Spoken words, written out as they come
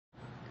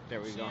There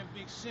we go.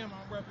 Big Sim,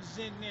 I'm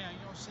representing now. You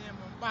know what I'm saying?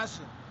 Mobassa.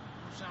 You know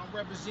what I'm saying? I'm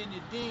representing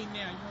the deen now.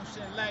 You know what I'm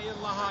saying? La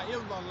ilaha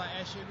illallah,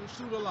 ashiru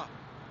rasulullah. You know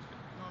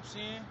what I'm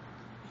saying?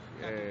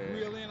 Got the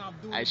grill in. I'm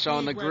doing I the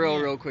showing the big grill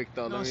right real quick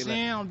though. You know Let what me I'm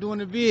saying? I'm doing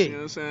the big. You know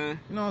what I'm saying?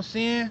 You know what I'm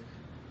saying?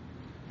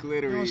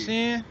 Glittery. You know what I'm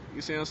saying?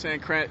 You see what I'm saying?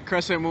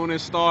 Crescent, moon,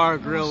 and star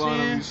grill on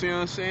them. You see what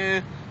I'm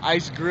saying?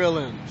 Ice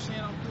grilling. You know what I'm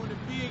saying? I'm doing the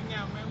big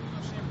now, man. You know what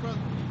I'm saying, brother?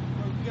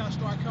 We gotta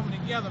start coming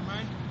together,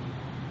 man. You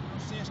know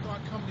what I'm saying?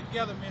 Start coming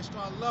together, man.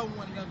 Start loving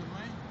one another,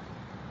 man.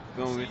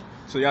 You know Feel me?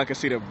 So y'all can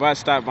see the bus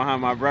stop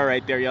behind my bro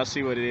right there. Y'all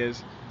see what it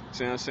is.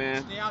 See what I'm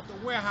saying? Stay out the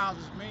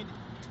warehouses, man.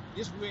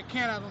 This is where it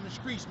can't out on the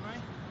streets, man.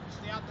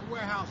 Stay out the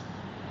warehouses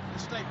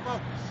and stay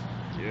focused.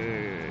 Yeah.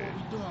 That's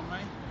what we doing,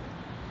 man.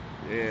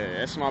 Yeah,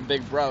 that's my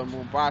big brother,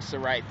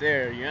 Mobassa, right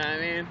there. You know what I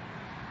mean?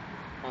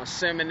 On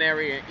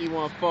Seminary and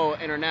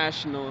E14th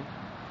International,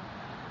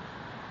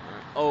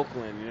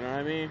 Oakland. You know what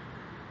I mean?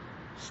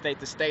 State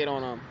to state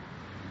on them.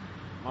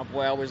 My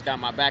boy always got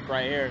my back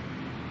right here.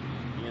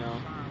 You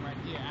know? Right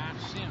there,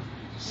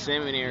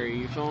 Seminary,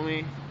 you feel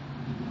me?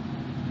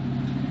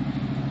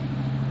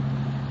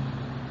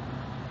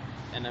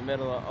 In the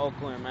middle of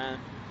Oakland, man.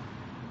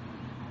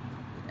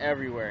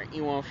 Everywhere.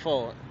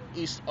 E14th,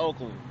 East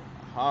Oakland,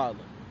 Harlem,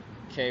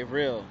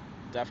 K-Real,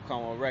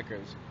 Defcon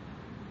Records.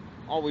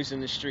 Always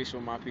in the streets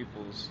with my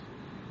peoples.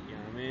 You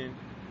know what I mean?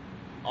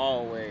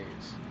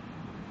 Always.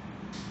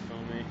 Feel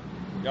me?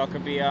 Y'all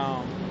could be, you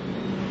know,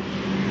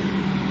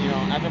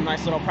 having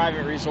nice little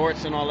private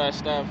resorts and all that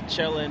stuff,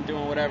 chilling,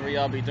 doing whatever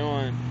y'all be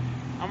doing.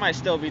 I might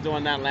still be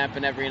doing that,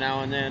 lamping every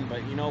now and then,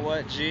 but you know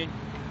what, G?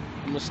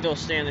 I'm gonna still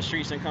stay in the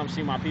streets and come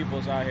see my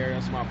peoples out here.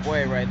 That's my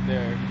boy right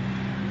there.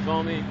 You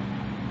feel me?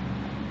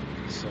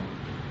 So,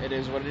 it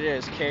is what it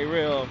is.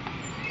 K-Real.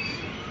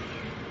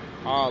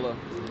 Holla.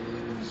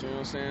 See what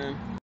I'm saying?